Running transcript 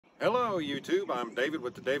Hello YouTube, I'm David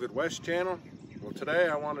with the David West channel. Well, today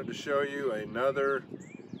I wanted to show you another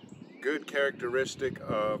good characteristic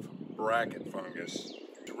of bracket fungus.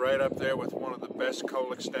 It's right up there with one of the best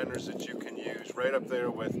coal extenders that you can use, right up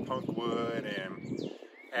there with punkwood and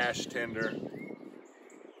ash tinder.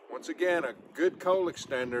 Once again, a good coal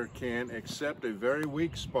extender can accept a very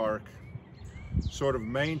weak spark, sort of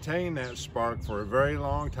maintain that spark for a very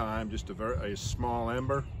long time, just a small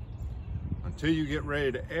ember, until you get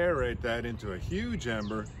ready to aerate that into a huge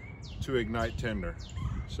ember to ignite tinder.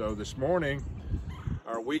 So this morning,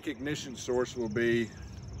 our weak ignition source will be,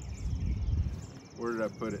 where did I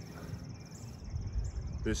put it?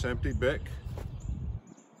 This empty bick.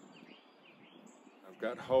 I've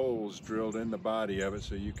got holes drilled in the body of it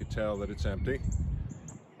so you could tell that it's empty.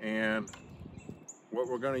 And what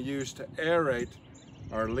we're going to use to aerate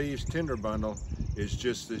our leaves tinder bundle is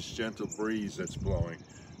just this gentle breeze that's blowing.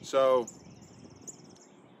 So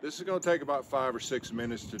this is going to take about 5 or 6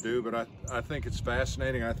 minutes to do, but I think it's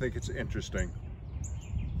fascinating. I think it's interesting.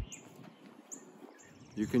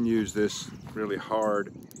 You can use this really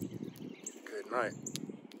hard, good night,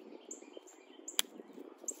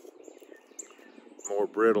 more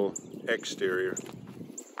brittle exterior.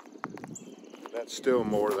 That's still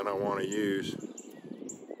more than I want to use.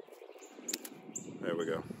 There we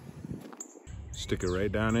go. Stick it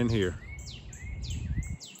right down in here.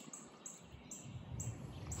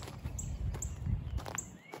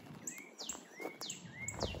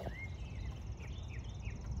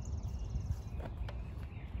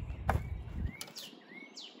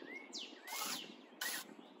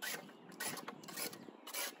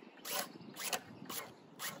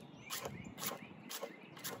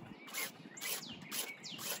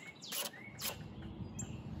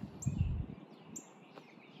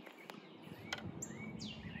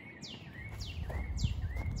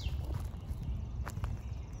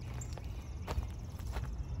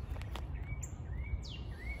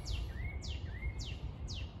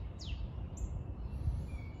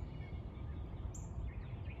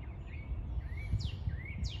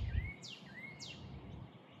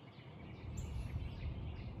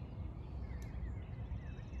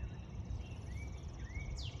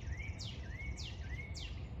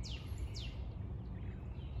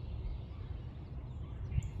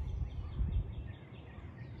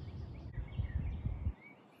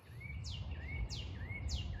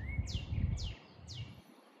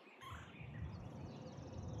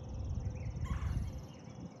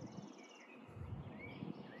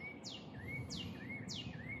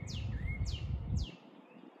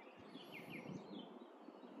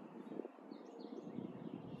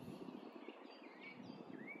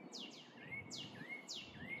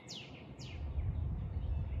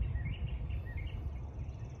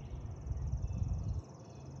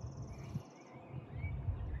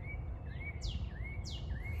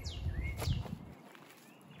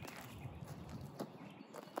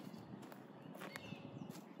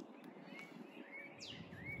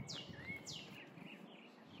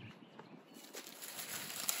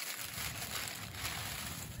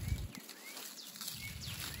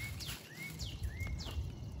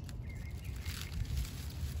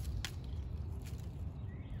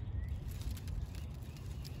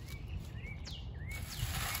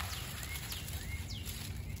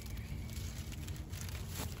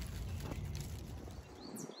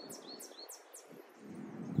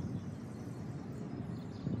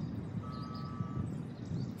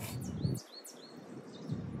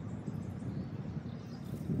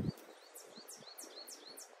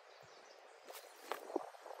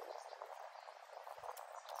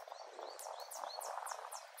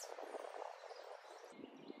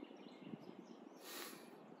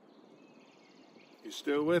 You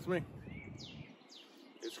still with me?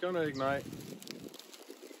 It's going to ignite.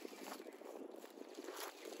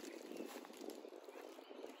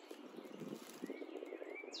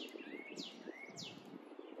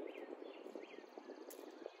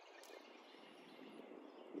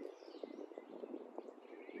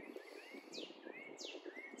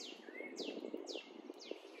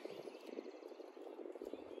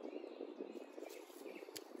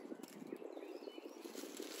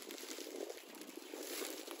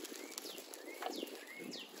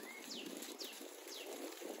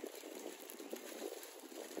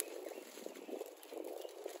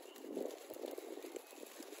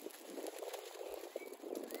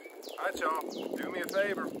 Alright y'all, do me a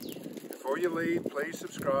favor. Before you leave, please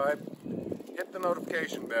subscribe, hit the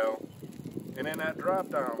notification bell, and in that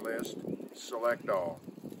drop-down list, select all.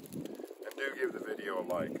 And do give the video a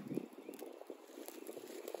like.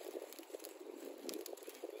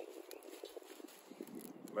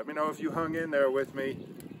 Let me know if you hung in there with me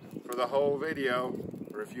for the whole video,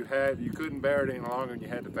 or if you couldn't bear it any longer and you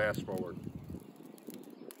had to fast forward.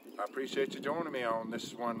 I appreciate you joining me on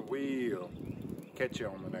this one. We'll catch you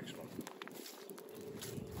on the next one.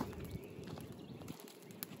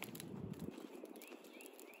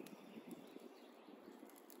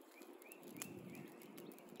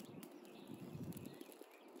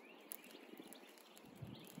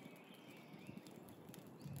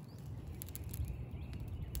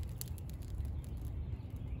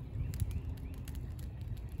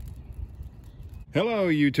 Hello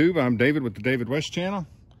YouTube, I'm David with the David West channel.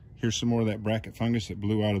 Here's some more of that bracket fungus that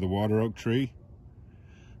blew out of the water oak tree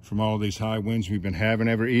from all these high winds we've been having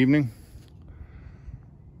every evening.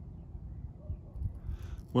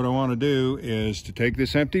 What I want to do is to take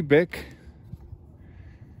this empty bick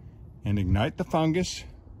and ignite the fungus,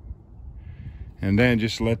 and then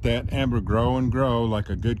just let that ember grow and grow like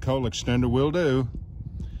a good coal extender will do.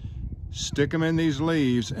 Stick them in these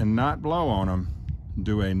leaves and not blow on them.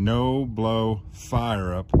 Do a no blow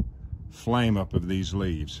fire up, flame up of these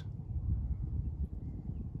leaves.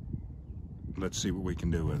 Let's see what we can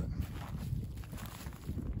do with it.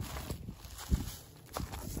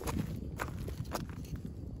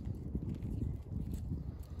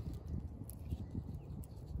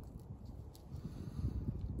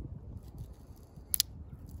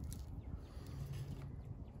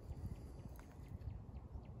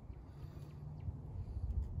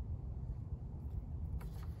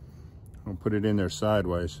 I'll put it in there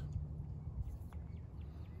sideways,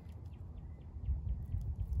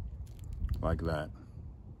 like that.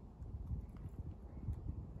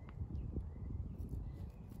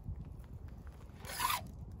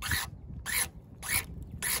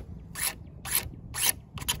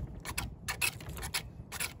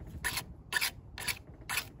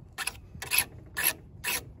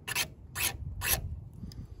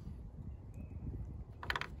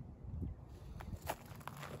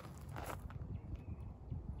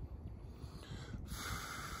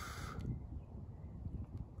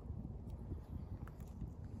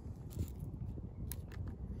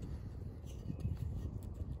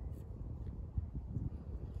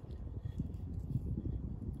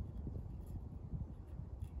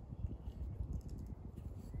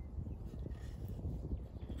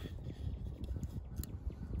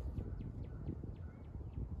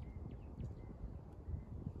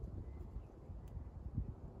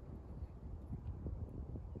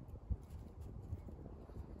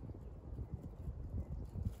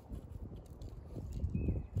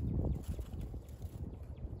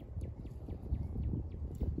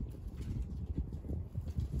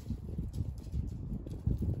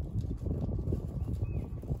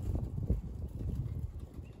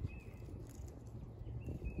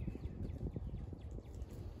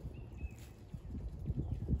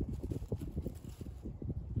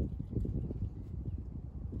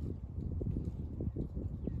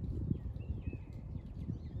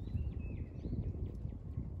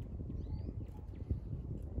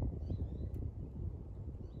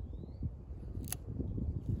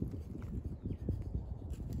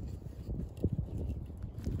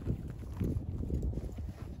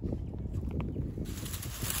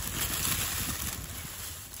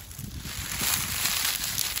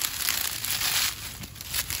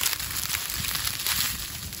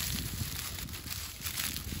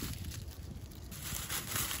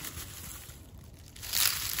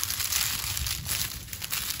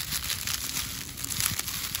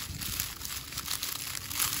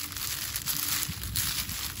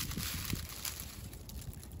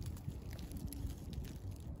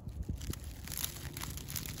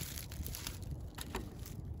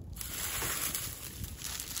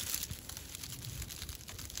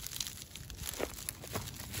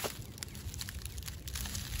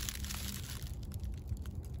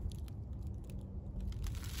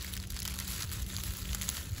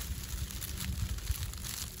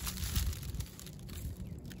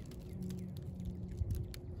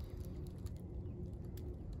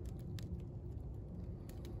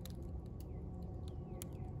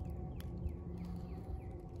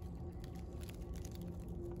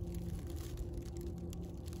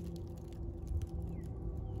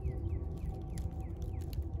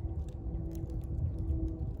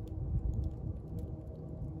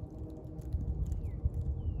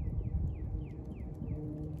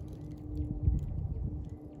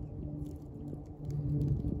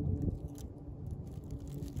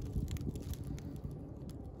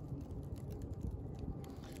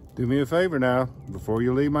 Do me a favor now, before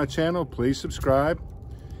you leave my channel, please subscribe,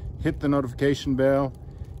 hit the notification bell,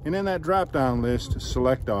 and in that drop-down list,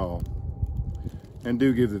 select all. And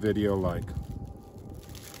do give the video a like.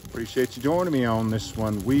 Appreciate you joining me on this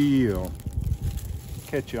one. We'll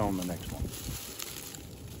catch you on the next one.